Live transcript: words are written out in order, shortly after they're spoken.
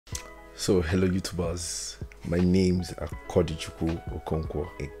So hello YouTubers, my name's Akodichuku Okonkwo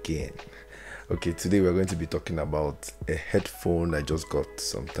again. Okay, today we're going to be talking about a headphone I just got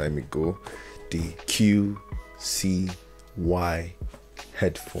some time ago, the QCY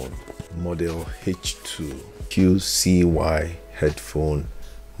headphone model H2. QCY headphone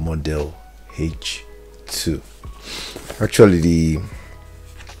model H2. Actually,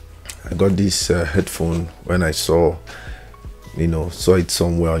 I got this headphone when I saw it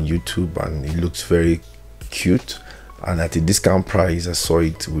somewhere on YouTube, and it looks very cute, and at a discount price. I saw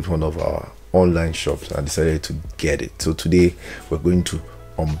it with one of our online shops. I decided to get it. So today we're going to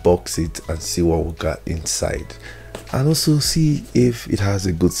unbox it and see what we got inside, and also see if it has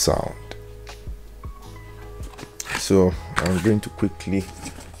a good sound. So I'm going to quickly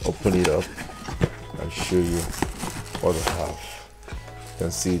open it up and show you what I have. You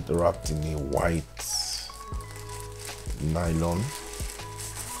can see it wrapped in a white nylon.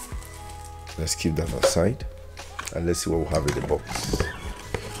 Let's keep that aside and let's see what we have in the box.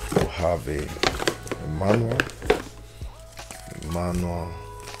 We'll have a manual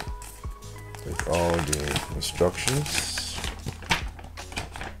with all the instructions.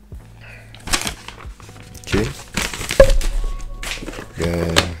 Okay,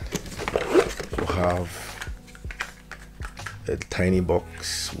 then we'll have a tiny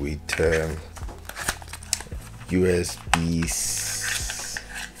box with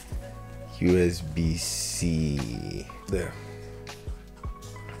USB-C there.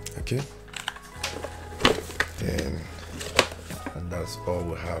 Okay, and that's all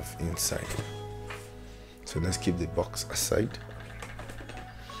we have inside. So let's keep the box aside.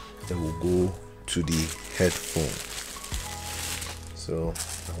 Then we'll go to the headphone. So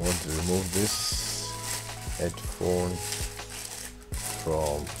I want to remove this headphone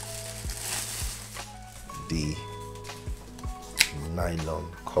from the nylon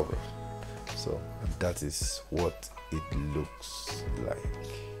cover. So that is what it looks like.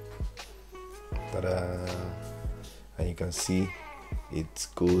 Ta-da! And you can see it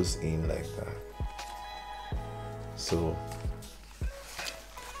goes in like that. So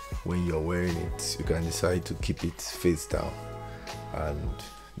when you're wearing it, you can decide to keep it face down, and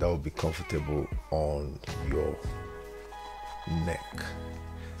that will be comfortable on your neck.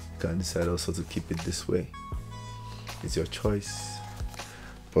 You can decide also to keep it this way. It's your choice,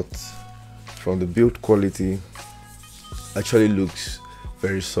 but from the build quality, actually looks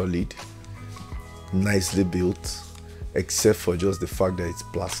very solid, nicely built, except for just the fact that it's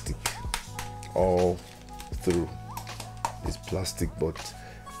plastic all through. It's plastic, but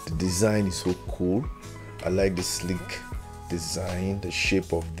the design is so cool. I like the sleek design, the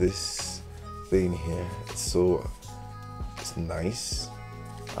shape of this thing here. It's nice,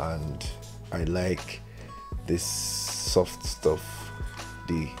 and I like this soft stuff.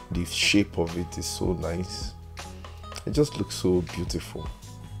 The shape of it is so nice. It just looks so beautiful,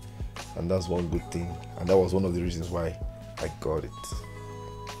 and that's one good thing, and that was one of the reasons why I got it.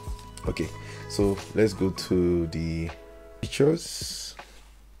 Okay, so let's go to the features.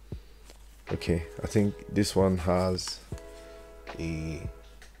 Okay, I think this one has a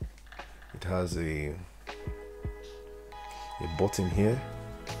button here,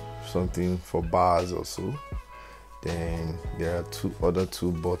 something for bars or so. Then there are two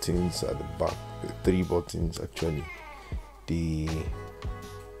buttons at the back, 3 buttons actually, the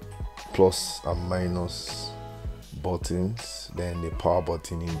plus and minus buttons, then the power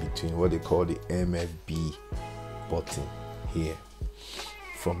button in between, what they call the MFB button here.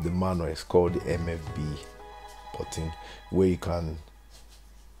 From the manual, it's called the MFB button, where you can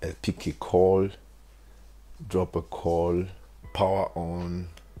pick a call, drop a call, power on,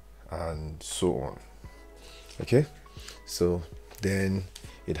 and so on. Okay, so then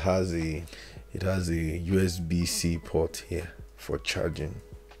it has a USB-C port here for charging.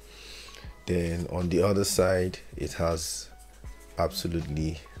 Then on the other side, it has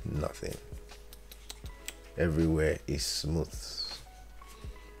absolutely nothing. Everywhere is smooth,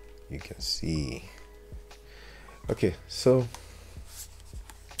 you can see. Okay, so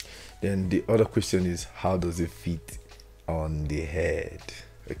then the other question is, how does it fit on the head?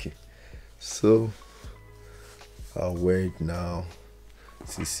 Okay, so I'll wear it now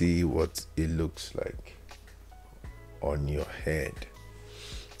to see what it looks like on your head,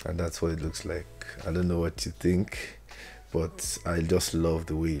 and that's what it looks like. I don't know what you think, but I just love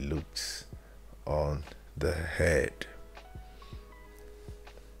the way it looks on the head.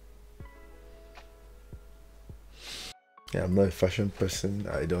 Yeah, I'm not a fashion person.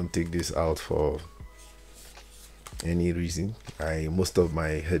 I don't take this out for any reason. Most of my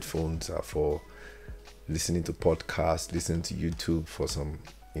headphones are for listening to podcasts, listening to YouTube for some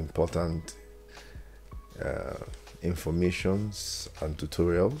important informations and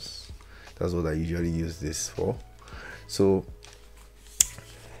tutorials. That's what I usually use this for. So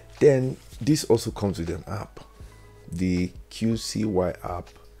then this also comes with an app, the QCY app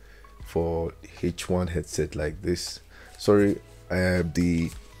for H1 headset like this. Sorry,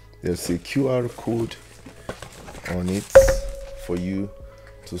 there's a QR code on it for you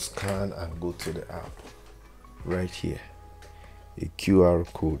to scan and go to the app right here. A QR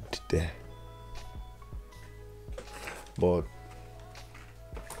code there. But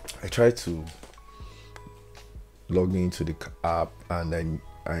I tried to log into the app, and then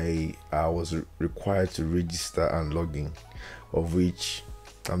I was required to register and log in, of which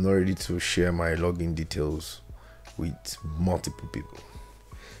I'm not ready to share my login details with multiple people.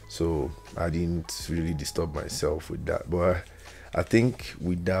 So I didn't really disturb myself with that. But I think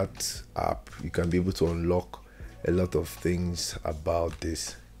with that app, you can be able to unlock a lot of things about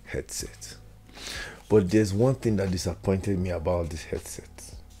this headset. But there's one thing that disappointed me about this headset.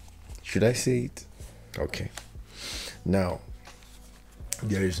 Should I say it? Okay. Now,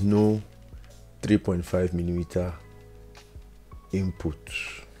 there is no 3.5mm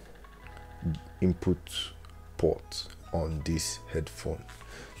input port on this headphone.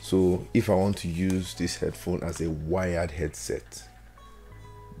 So if I want to use this headphone as a wired headset,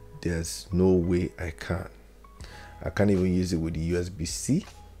 there's no way I can. I can't even use it with the USB-C.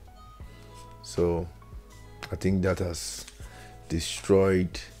 So I think that has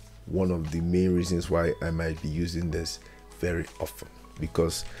destroyed one of the main reasons why I might be using this very often,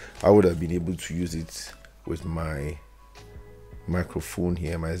 because I would have been able to use it with my microphone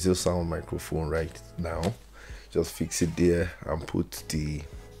here, my Zero Sound microphone right now. Just fix it there and put the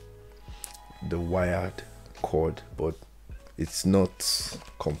wired cord, but it's not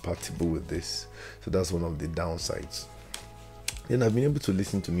compatible with this. So that's one of the downsides. Then I've been able to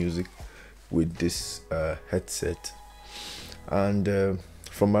listen to music with this headset, and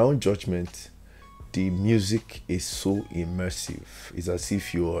from my own judgment, the music is so immersive. It's as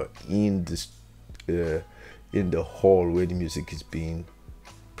if you're in this in the hall where the music is being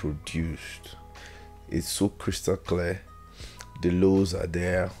produced. It's so crystal clear. The lows are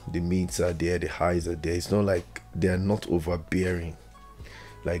there, the mids are there, the highs are there. It's not like they're not overbearing.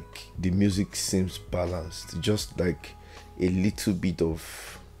 Like, the music seems balanced, just like a little bit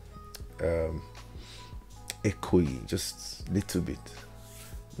of echoey, just little bit.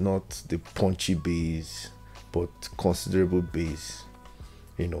 Not the punchy bass, but considerable bass,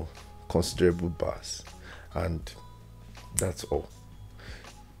 you know, considerable bass, and that's all.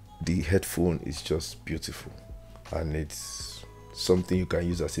 The headphone is just beautiful, and it's something you can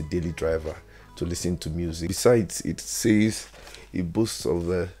use as a daily driver to listen to music. Besides, it says it boasts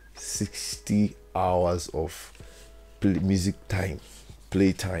of 60 hours of music time,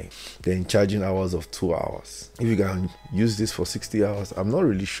 play time, then charging hours of 2 hours. If you can use this for 60 hours, I'm not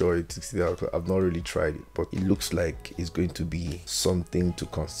really sure it's 60 hours. I've not really tried it, but it looks like it's going to be something to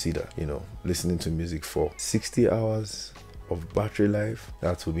consider, you know, listening to music for 60 hours of battery life.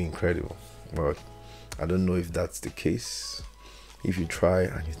 That would be incredible, but I don't know if that's the case. If you try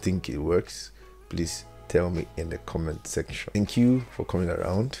and you think it works, please tell me in the comment section. Thank you for coming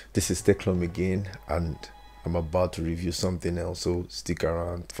around. This is Teclum again, and I'm about to review something else, so stick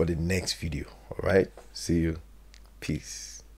around for the next video. All right, see you. Peace.